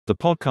The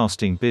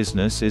podcasting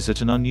business is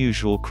at an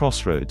unusual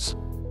crossroads.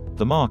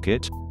 The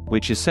market,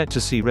 which is set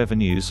to see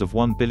revenues of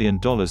 $1 billion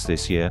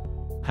this year,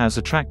 has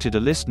attracted a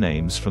list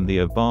names from the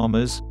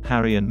Obamas,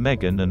 Harry and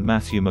Meghan and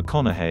Matthew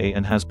McConaughey,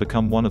 and has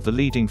become one of the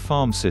leading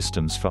farm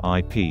systems for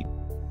IP.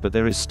 But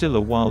there is still a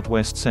Wild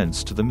West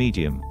sense to the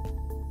medium.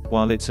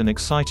 While it's an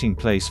exciting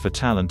place for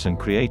talent and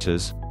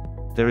creators,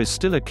 there is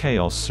still a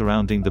chaos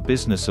surrounding the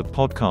business of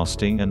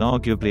podcasting, and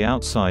arguably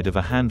outside of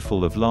a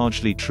handful of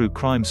largely true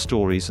crime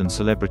stories and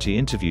celebrity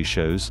interview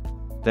shows,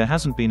 there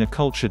hasn't been a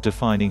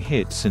culture-defining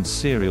hit since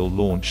Serial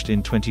launched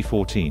in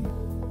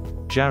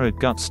 2014. Jared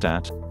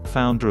Gutstadt,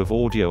 founder of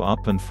Audio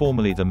Up and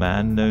formerly the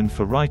man known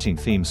for writing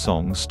theme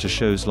songs to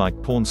shows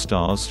like Pawn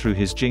Stars through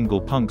his Jingle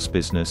Punks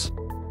business,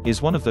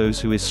 is one of those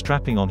who is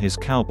strapping on his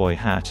cowboy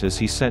hat as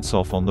he sets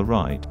off on the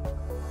ride.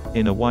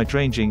 In a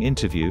wide-ranging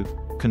interview,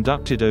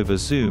 conducted over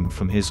Zoom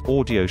from his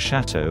Audio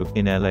Chateau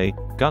in LA,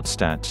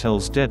 Gutstadt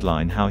tells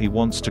Deadline how he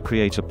wants to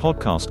create a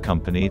podcast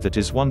company that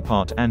is one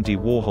part Andy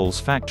Warhol's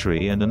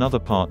factory and another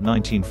part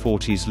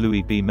 1940s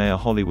Louis B. Mayer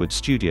Hollywood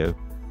studio,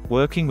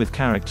 working with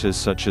characters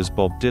such as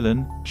Bob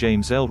Dylan,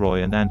 James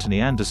Ellroy and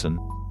Anthony Anderson,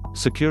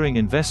 securing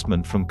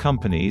investment from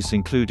companies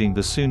including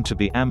the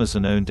soon-to-be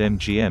Amazon-owned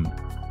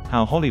MGM,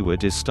 how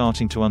Hollywood is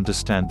starting to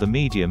understand the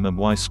medium and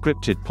why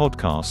scripted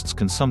podcasts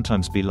can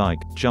sometimes be like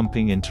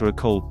jumping into a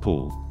cold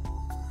pool.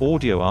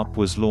 Audio Up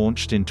was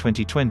launched in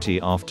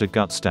 2020 after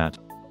Gutstadt,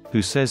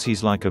 who says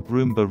he's like a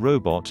Roomba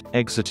robot,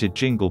 exited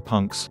Jingle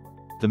Punks,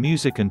 the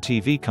music and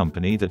TV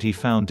company that he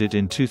founded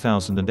in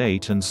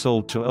 2008 and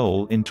sold to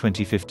OL in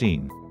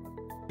 2015.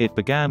 It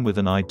began with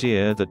an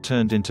idea that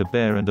turned into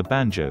Bear and a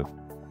Banjo,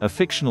 a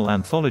fictional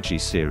anthology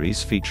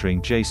series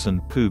featuring Jason,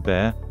 Pooh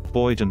Bear,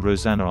 Boyd and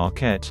Rosanna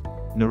Arquette,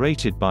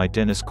 narrated by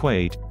Dennis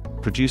Quaid,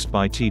 produced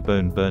by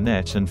T-Bone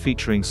Burnett and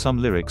featuring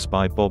some lyrics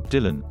by Bob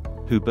Dylan,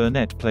 who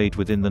Burnett played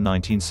with in the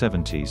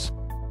 1970s.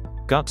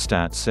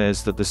 Gutstadt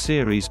says that the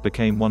series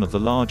became one of the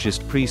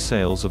largest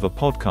pre-sales of a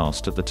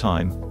podcast at the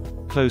time,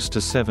 close to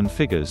 7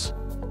 figures,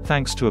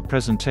 thanks to a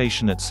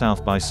presentation at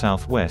South by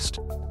Southwest,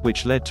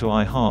 which led to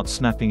iHeart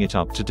snapping it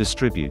up to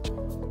distribute.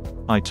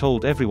 I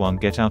told everyone,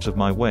 get out of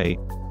my way,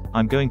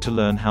 I'm going to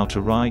learn how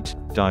to write,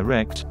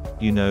 direct,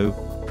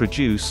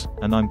 produce,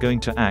 and I'm going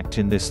to act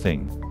in this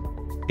thing.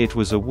 It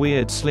was a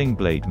weird Sling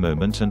Blade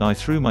moment and I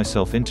threw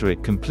myself into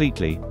it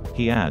completely,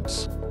 he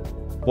adds.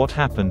 What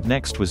happened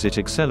next was it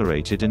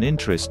accelerated an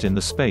interest in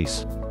the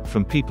space,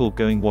 from people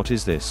going, what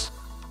is this?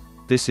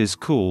 This is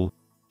cool,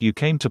 you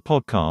came to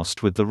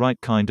podcast with the right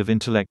kind of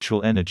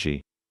intellectual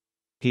energy.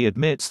 He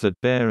admits that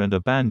Bear and a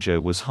Banjo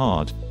was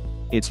hard.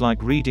 It's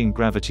like reading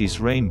Gravity's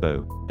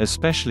Rainbow,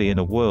 especially in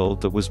a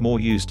world that was more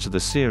used to the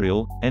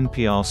Serial,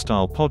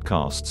 NPR-style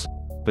podcasts,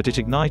 but it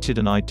ignited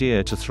an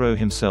idea to throw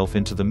himself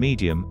into the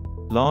medium,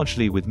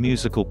 largely with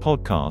musical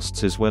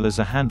podcasts as well as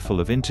a handful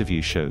of interview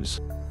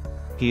shows.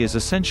 He is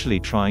essentially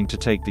trying to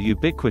take the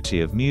ubiquity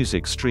of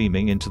music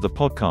streaming into the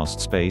podcast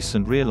space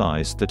and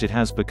realized that it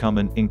has become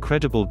an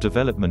incredible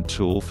development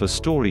tool for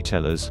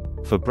storytellers,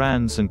 for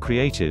brands and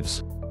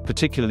creatives,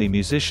 particularly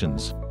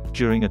musicians,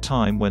 during a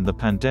time when the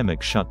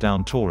pandemic shut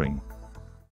down touring.